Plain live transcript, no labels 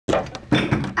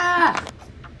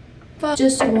fuck?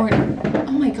 Just a warning.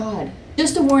 Oh my god.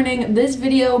 Just a warning, this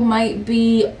video might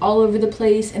be all over the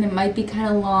place and it might be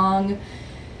kind of long.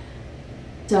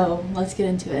 So let's get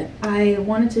into it. I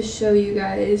wanted to show you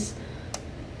guys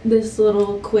this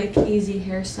little quick, easy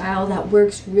hairstyle that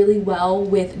works really well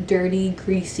with dirty,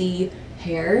 greasy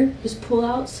hair. Just pull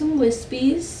out some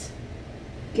wispies,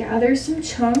 gather some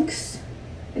chunks,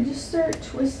 and just start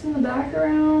twisting the back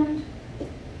around,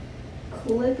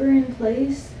 clip her in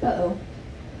place. Uh-oh.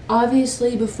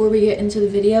 Obviously, before we get into the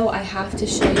video, I have to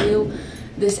show you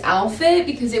this outfit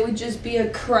because it would just be a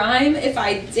crime if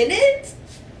I didn't.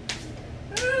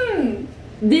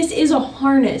 This is a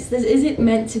harness. This isn't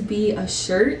meant to be a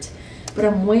shirt, but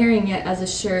I'm wearing it as a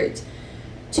shirt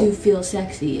to feel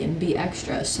sexy and be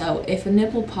extra. So if a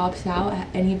nipple pops out at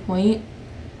any point,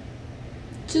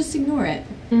 just ignore it.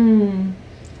 I'm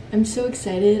so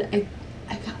excited.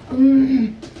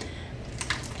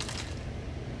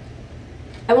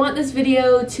 I want this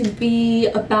video to be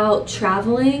about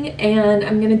traveling, and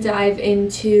I'm gonna dive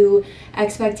into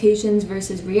expectations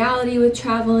versus reality with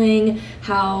traveling,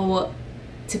 how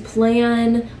to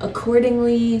plan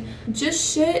accordingly,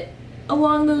 just shit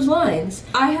along those lines.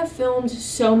 I have filmed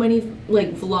so many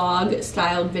like vlog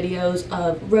styled videos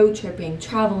of road tripping,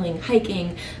 traveling,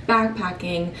 hiking,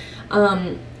 backpacking,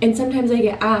 and sometimes I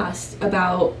get asked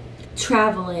about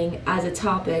traveling as a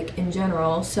topic in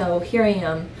general, so here I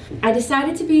am. I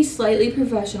decided to be slightly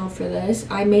professional for this.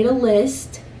 I made a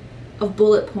list of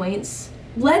bullet points.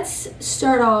 Let's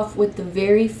start off with the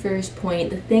very first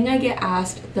point, the thing I get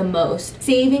asked the most: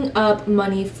 saving up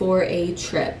money for a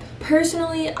trip.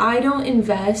 Personally, I don't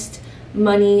invest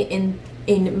money in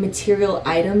material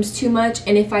items too much,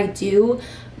 and if I do,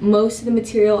 most of the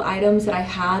material items that I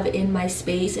have in my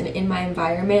space and in my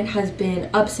environment has been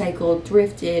upcycled,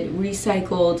 thrifted,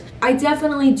 recycled. I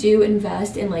definitely do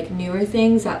invest in like newer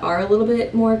things that are a little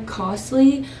bit more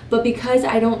costly, but because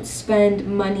I don't spend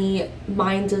money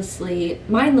mindlessly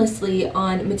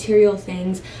on material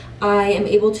things, I am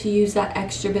able to use that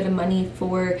extra bit of money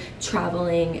for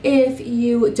traveling. If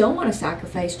you don't want to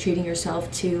sacrifice treating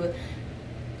yourself to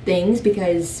things,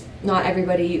 because not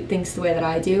everybody thinks the way that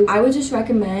I do, I would just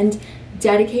recommend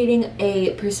dedicating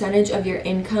a percentage of your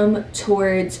income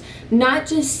towards not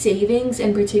just savings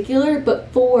in particular, but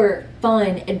for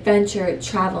fun, adventure,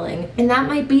 traveling. And that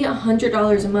might be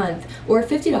 $100 a month or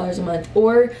 $50 a month,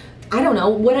 or I don't know,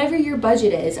 whatever your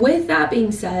budget is. With that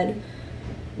being said,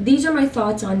 these are my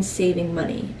thoughts on saving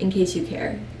money, in case you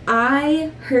care.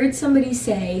 I heard somebody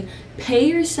say, pay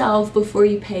yourself before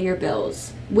you pay your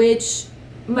bills, which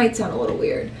might sound a little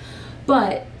weird,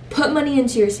 but put money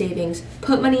into your savings,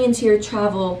 put money into your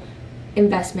travel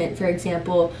investment, for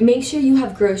example. Make sure you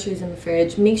have groceries in the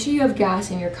fridge, make sure you have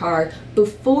gas in your car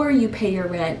before you pay your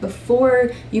rent,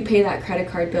 before you pay that credit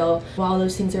card bill. While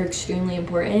those things are extremely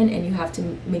important and you have to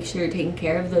make sure you're taking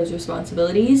care of those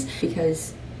responsibilities,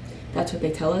 because that's what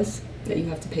they tell us, that you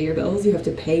have to pay your bills, you have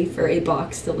to pay for a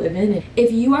box to live in. And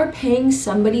if you are paying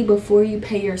somebody before you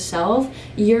pay yourself,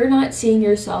 you're not seeing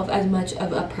yourself as much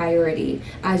of a priority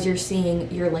as you're seeing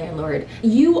your landlord.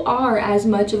 You are as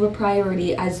much of a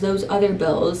priority as those other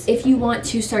bills. If you want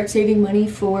to start saving money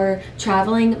for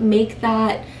traveling, make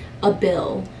that a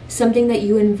bill, something that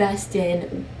you invest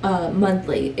in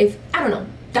monthly. I don't know.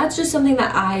 That's just something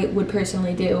that I would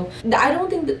personally do. I don't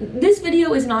think that this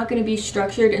video is not going to be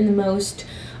structured in the most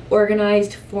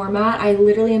organized format. I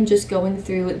literally am just going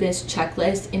through this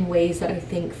checklist in ways that I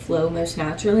think flow most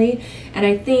naturally, and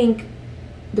I think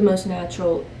the most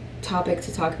natural topic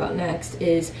to talk about next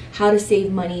is how to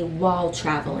save money while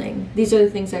traveling. These are the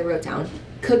things I wrote down.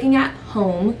 Cooking at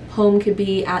home. Home could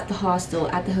be at the hostel,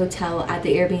 at the hotel, at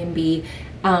the Airbnb,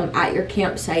 at your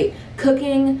campsite.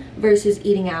 Cooking versus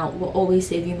eating out will always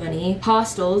save you money.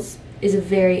 Hostels is a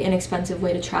very inexpensive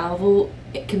way to travel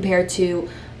compared to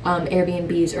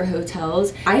Airbnbs or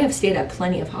hotels. I have stayed at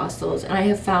plenty of hostels, and I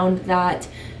have found that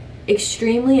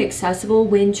extremely accessible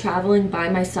when traveling by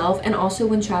myself and also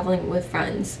when traveling with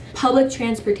friends. Public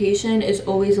transportation is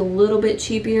always a little bit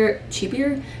cheaper.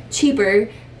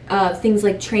 Things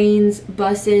like trains,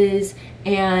 buses,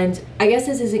 and I guess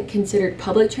this isn't considered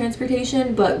public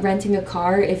transportation, but renting a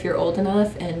car, if you're old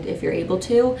enough and if you're able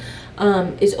to,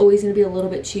 is always going to be a little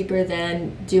bit cheaper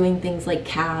than doing things like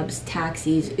cabs,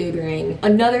 taxis, Ubering.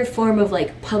 Another form of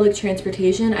like public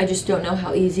transportation, I just don't know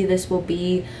how easy this will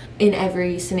be in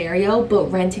every scenario, but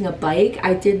renting a bike.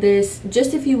 I did this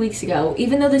just a few weeks ago.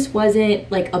 Even though this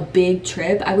wasn't like a big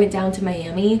trip, I went down to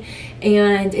Miami,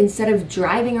 and instead of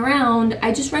driving around,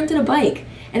 I just rented a bike.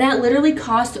 and that literally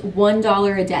cost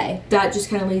 $1 a day. That just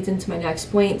kind of leads into my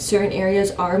next point. Certain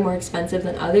areas are more expensive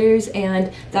than others,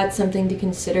 and that's something to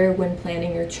consider when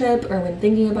planning your trip or when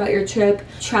thinking about your trip.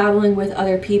 Traveling with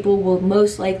other people will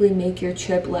most likely make your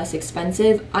trip less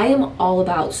expensive. I am all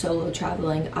about solo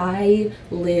traveling. I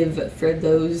live for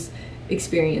those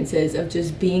experiences of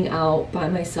just being out by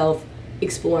myself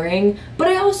exploring, but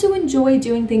I also enjoy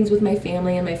doing things with my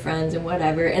family and my friends and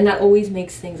whatever, and that always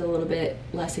makes things a little bit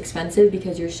less expensive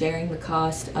because you're sharing the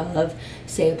cost of,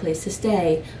 say, a place to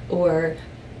stay or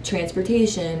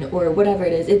transportation or whatever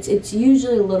it is. It's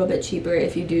usually a little bit cheaper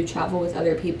if you do travel with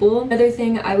other people. Another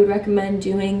thing I would recommend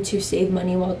doing to save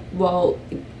money while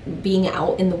being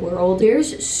out in the world,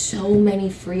 there's so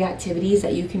many free activities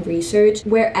that you can research.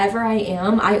 Wherever I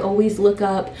am, I always look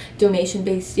up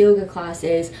donation-based yoga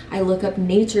classes. I look up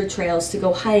nature trails to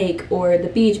go hike or the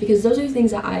beach, because those are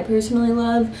things that I personally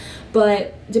love.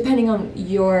 But depending on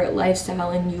your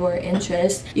lifestyle and your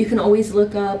interests, you can always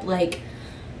look up, like,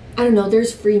 I don't know,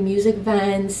 there's free music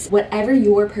events. Whatever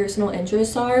your personal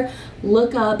interests are,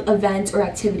 look up events or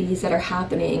activities that are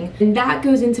happening. And that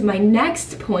goes into my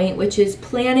next point, which is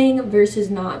planning versus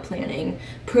not planning.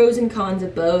 Pros and cons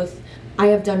of both. I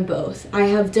have done both. I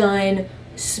have done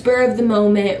spur of the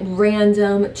moment,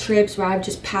 random trips where I've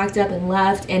just packed up and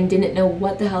left and didn't know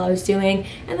what the hell I was doing.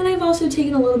 And then I've also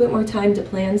taken a little bit more time to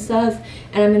plan stuff,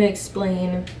 and I'm gonna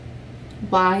explain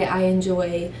why I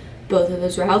enjoy both of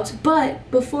those routes. But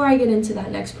before I get into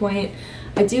that next point,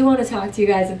 I do want to talk to you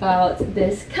guys about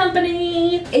this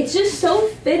company. It's just so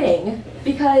fitting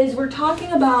because we're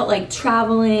talking about like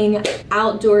traveling,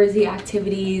 outdoorsy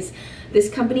activities. This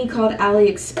company called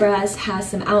Aliexpress has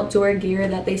some outdoor gear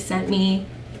that they sent me.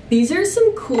 These are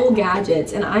some cool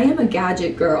gadgets, and I am a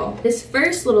gadget girl. This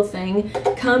first little thing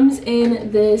comes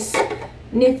in this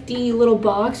nifty little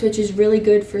box, which is really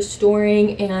good for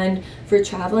storing and for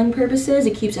traveling purposes.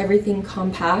 It keeps everything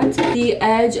compact. The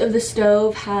edge of the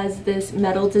stove has this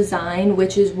metal design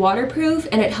which is waterproof,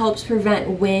 and it helps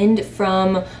prevent wind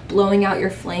from blowing out your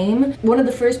flame. One of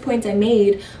the first points I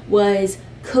made was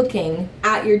cooking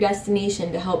at your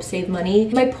destination to help save money.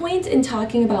 My point in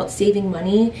talking about saving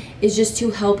money is just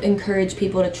to help encourage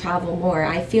people to travel more.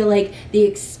 I feel like the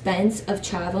expense of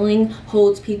traveling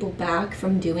holds people back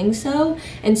from doing so,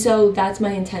 and so that's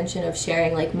my intention of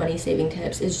sharing like money saving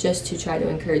tips, is just to try to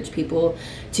encourage people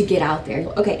to get out there.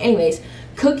 Okay, anyways,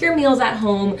 cook your meals at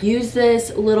home. Use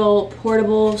this little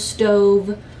portable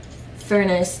stove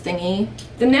furnace thingy.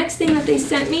 The next thing that they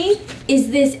sent me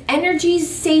is this energy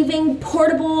saving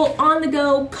portable on the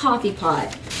go coffee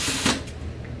pot.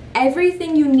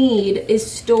 Everything you need is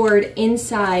stored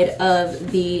inside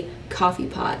of the coffee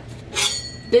pot.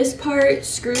 This part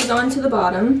screws onto the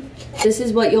bottom. This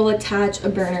is what you'll attach a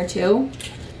burner to.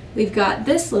 We've got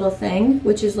this little thing,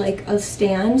 which is like a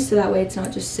stand, so that way it's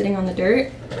not just sitting on the dirt.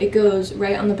 It goes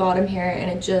right on the bottom here and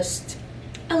it just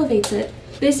elevates it.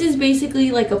 This is basically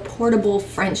like a portable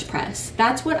French press.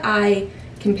 That's what I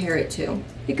compare it to.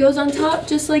 It goes on top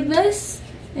just like this,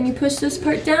 and you push this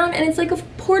part down and it's like a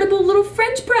portable little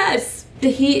French press. The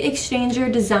heat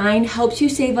exchanger design helps you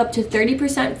save up to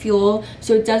 30% fuel,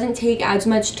 so it doesn't take as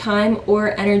much time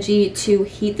or energy to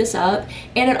heat this up,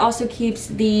 and it also keeps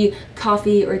the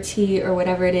coffee or tea or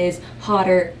whatever it is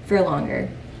hotter for longer.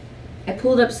 I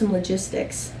pulled up some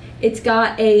logistics. It's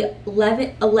got a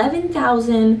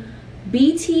 11,000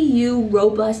 BTU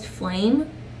robust flame.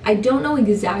 I don't know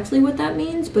exactly what that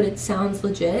means, but it sounds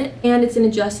legit. And it's an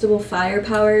adjustable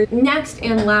firepower. Next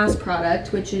and last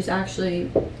product, which is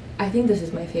actually, I think this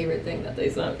is my favorite thing that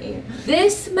they sent me.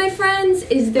 This, my friends,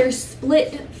 is their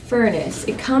split furnace.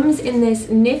 It comes in this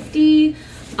nifty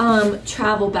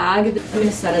travel bag. I'm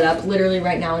gonna set it up literally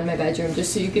right now in my bedroom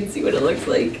just so you can see what it looks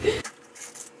like.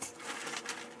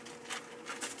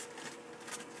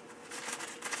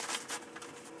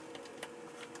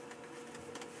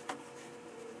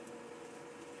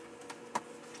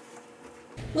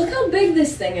 Look how big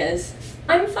this thing is.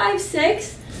 I'm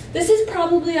 5'6". This is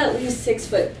probably at least 6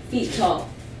 feet tall.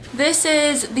 This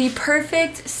is the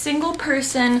perfect single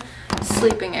person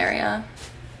sleeping area.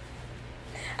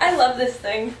 I love this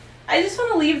thing. I just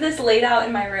want to leave this laid out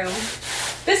in my room.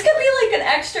 This could be like an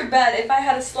extra bed if I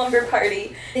had a slumber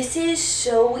party. This is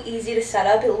so easy to set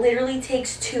up. It literally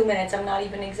takes 2 minutes. I'm not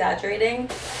even exaggerating.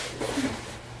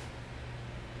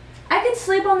 I could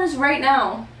sleep on this right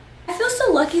now. I feel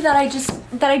so lucky that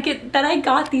I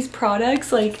got these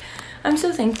products. Like, I'm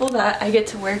so thankful that I get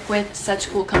to work with such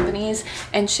cool companies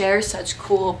and share such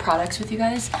cool products with you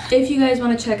guys. If you guys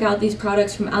want to check out these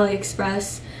products from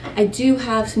Aliexpress, I do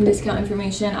have some discount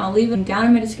information. I'll leave them down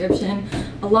in my description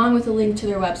along with a link to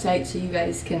their website so you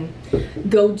guys can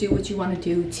go do what you want to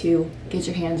do to get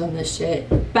your hands on this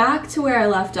shit. Back to where I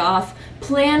left off,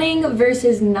 planning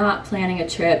versus not planning a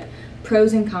trip,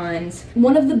 pros and cons.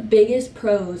 One of the biggest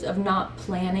pros of not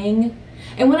planning,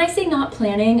 and when I say not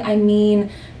planning, I mean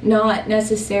not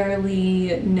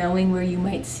necessarily knowing where you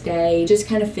might stay, just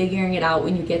kind of figuring it out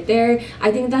when you get there.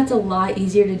 I think that's a lot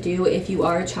easier to do if you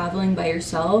are traveling by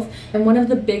yourself. And one of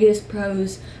the biggest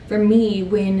pros for me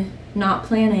when not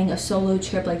planning a solo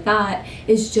trip like that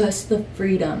is just the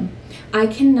freedom. I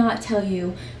cannot tell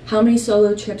you how many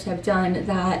solo trips I've done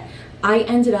that I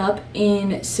ended up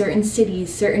in certain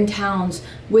cities, certain towns,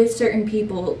 with certain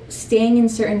people, staying in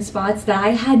certain spots that I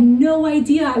had no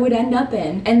idea I would end up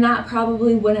in. And that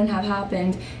probably wouldn't have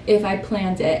happened if I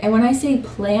planned it. And when I say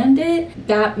planned it,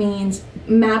 that means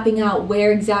mapping out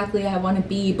where exactly I want to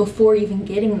be before even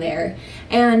getting there.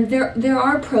 And there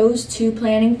are pros to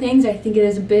planning things. I think it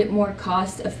is a bit more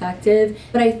cost effective,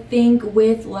 but I think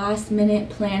with last minute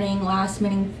planning, last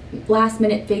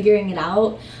minute figuring it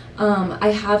out, I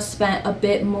have spent a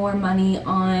bit more money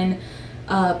on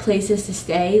places to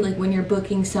stay. Like when you're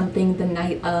booking something the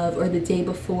night of or the day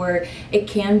before, it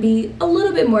can be a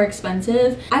little bit more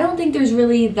expensive. I don't think there's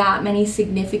really that many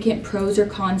significant pros or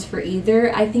cons for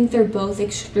either. I think they're both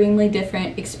extremely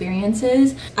different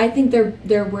experiences. I think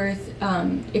they're worth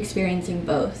experiencing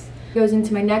both. Goes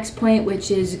into my next point, which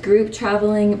is group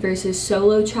traveling versus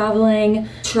solo traveling.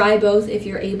 Try both if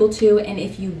you're able to and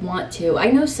if you want to. I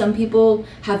know some people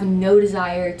have no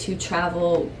desire to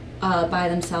travel by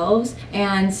themselves,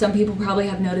 and some people probably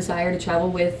have no desire to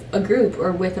travel with a group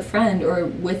or with a friend or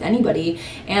with anybody,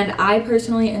 and I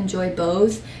personally enjoy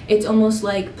both. It's almost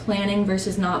like planning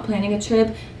versus not planning a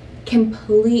trip.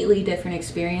 Completely different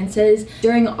experiences.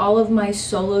 During all of my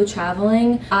solo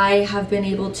traveling, I have been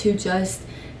able to just,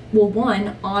 well,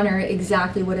 one, honor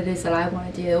exactly what it is that I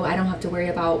want to do. I don't have to worry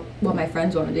about what my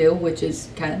friends want to do, which is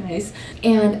kind of nice.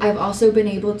 And I've also been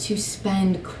able to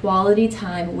spend quality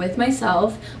time with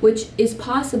myself, which is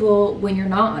possible when you're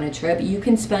not on a trip. You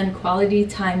can spend quality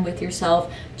time with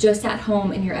yourself just at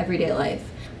home in your everyday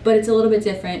life. But it's a little bit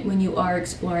different when you are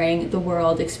exploring the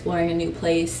world, exploring a new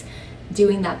place,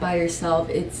 doing that by yourself.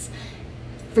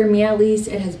 For me at least,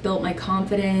 it has built my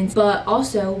confidence. But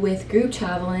also with group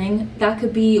traveling, that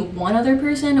could be one other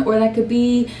person or that could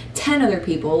be 10 other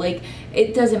people. Like,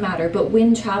 it doesn't matter. But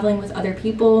when traveling with other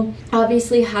people,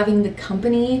 obviously having the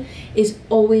company is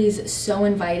always so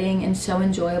inviting and so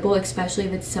enjoyable, especially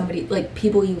if it's somebody, like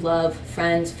people you love,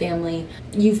 friends, family.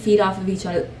 You feed off of each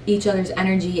other's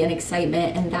energy and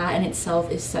excitement, and that in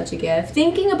itself is such a gift.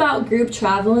 Thinking about group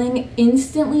traveling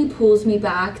instantly pulls me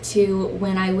back to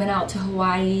when I went out to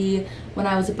Hawaii when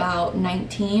I was about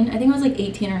 19. I think I was like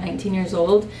 18 or 19 years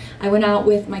old. I went out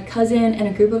with my cousin and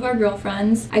a group of our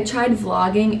girlfriends. I tried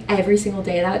vlogging every single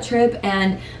day of that trip,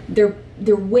 and they're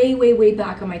way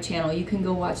back on my channel. You can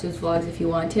go watch those vlogs if you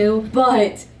want to.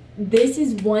 But this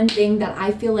is one thing that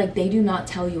I feel like they do not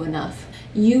tell you enough.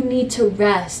 You need to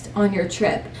rest on your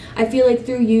trip. I feel like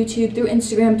through YouTube, through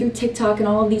Instagram, through TikTok and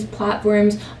all of these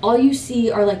platforms, all you see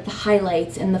are like the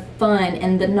highlights and the fun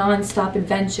and the non-stop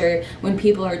adventure when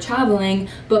people are traveling,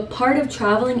 but part of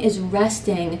traveling is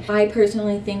resting. I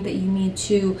personally think that you need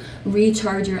to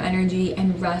recharge your energy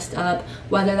and rest up,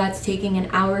 whether that's taking an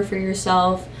hour for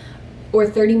yourself or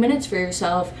 30 minutes for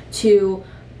yourself to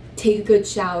take a good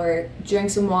shower, drink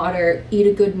some water, eat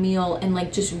a good meal, and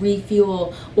like just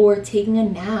refuel, or taking a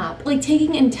nap. Like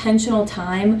taking intentional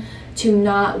time to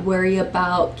not worry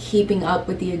about keeping up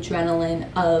with the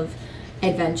adrenaline of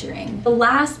adventuring. The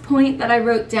last point that I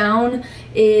wrote down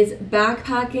is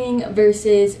backpacking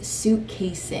versus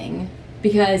suitcasing,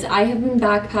 because I have been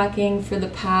backpacking for the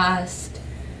past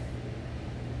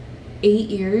 8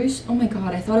 years. Oh my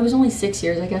god, I thought it was only 6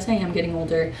 years. I guess I am getting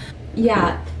older.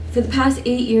 Yeah. For the past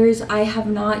 8 years, I have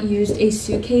not used a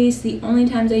suitcase. The only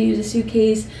times I use a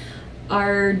suitcase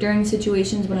are during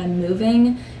situations when I'm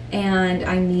moving and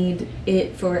I need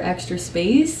it for extra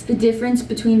space. The difference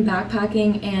between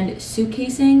backpacking and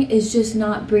suitcasing is just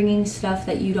not bringing stuff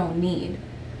that you don't need.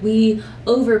 We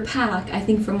overpack, I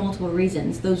think, for multiple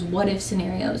reasons. Those what if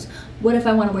scenarios. What if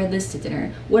I want to wear this to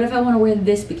dinner? What if I want to wear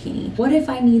this bikini? What if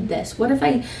I need this? What if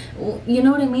I, you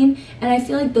know what I mean? And I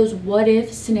feel like those what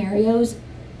if scenarios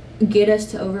get us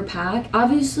to overpack.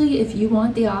 Obviously, if you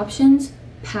want the options,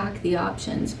 pack the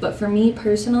options. But for me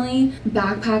personally,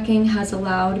 backpacking has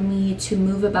allowed me to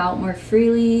move about more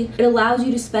freely. It allows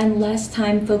you to spend less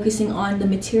time focusing on the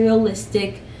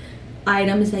materialistic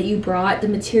items that you brought, the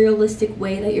materialistic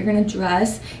way that you're gonna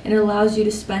dress, and it allows you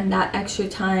to spend that extra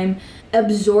time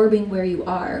absorbing where you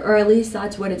are, or at least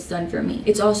that's what it's done for me.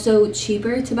 It's also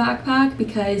cheaper to backpack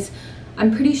because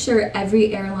I'm pretty sure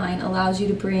every airline allows you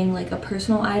to bring like a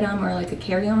personal item or like a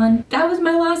carry-on. That was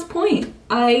my last point.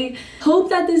 I hope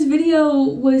that this video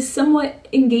was somewhat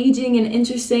engaging and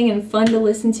interesting and fun to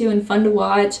listen to and fun to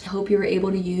watch. I hope you were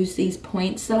able to use these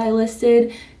points that I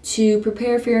listed to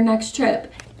prepare for your next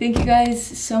trip. Thank you guys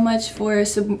so much for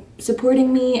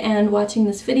supporting me and watching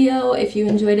this video. If you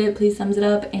enjoyed it, please thumbs it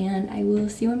up, and I will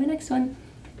see you on my next one.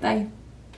 Bye.